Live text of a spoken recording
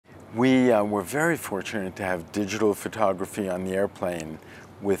We were very fortunate to have digital photography on the airplane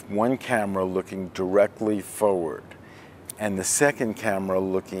with one camera looking directly forward and the second camera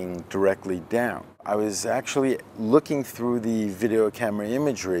looking directly down. I was actually looking through the video camera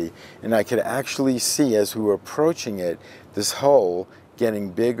imagery, and I could actually see, as we were approaching it, this hole getting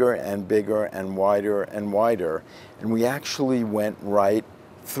bigger and bigger and wider, and we actually went right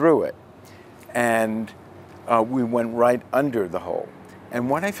through it. And we went right under the hole. And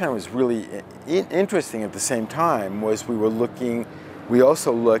what I found was really interesting at the same time was we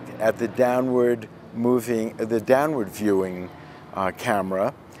also looked at the downward viewing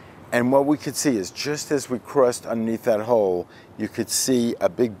camera. And what we could see is just as we crossed underneath that hole, you could see a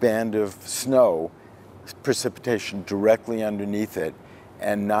big band of snow precipitation directly underneath it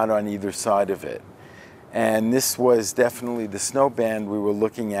and not on either side of it. And this was definitely the snow band we were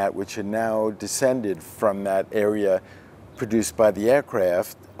looking at, which had now descended from that area produced by the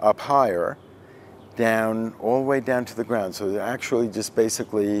aircraft up higher, down, all the way down to the ground. So they're actually just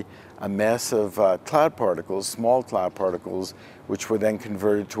basically a mass of cloud particles, small cloud particles, which were then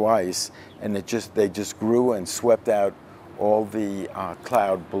converted to ice, and they just grew and swept out all the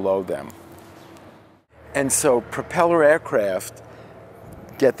cloud below them. And so propeller aircraft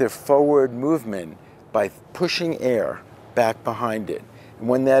get their forward movement by pushing air back behind it. And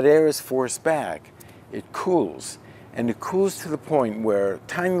when that air is forced back, it cools. And it cools to the point where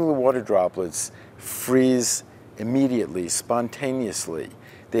tiny little water droplets freeze immediately, spontaneously.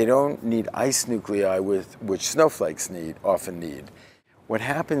 They don't need ice nuclei, which snowflakes often need. What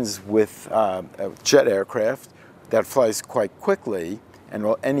happens with a jet aircraft that flies quite quickly,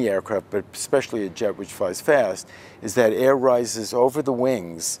 and any aircraft, but especially a jet which flies fast, is that air rises over the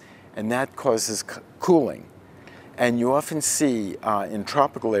wings, and that causes cooling. And you often see in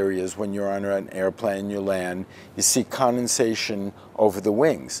tropical areas, when you're on an airplane, you land, you see condensation over the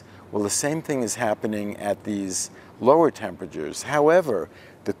wings. Well, the same thing is happening at these lower temperatures. However,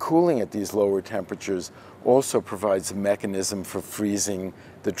 the cooling at these lower temperatures also provides a mechanism for freezing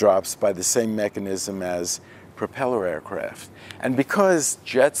the drops by the same mechanism as propeller aircraft. And because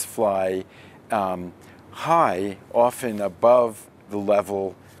jets fly high, often above the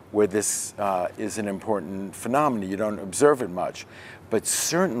level where this is an important phenomenon, you don't observe it much. But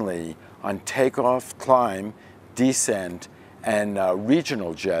certainly on takeoff, climb, descent, and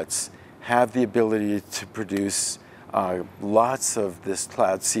regional jets have the ability to produce lots of this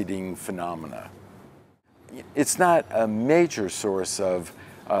cloud seeding phenomena. It's not a major source of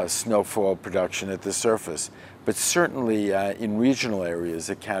snowfall production at the surface, but certainly in regional areas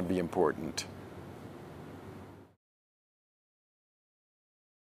it can be important.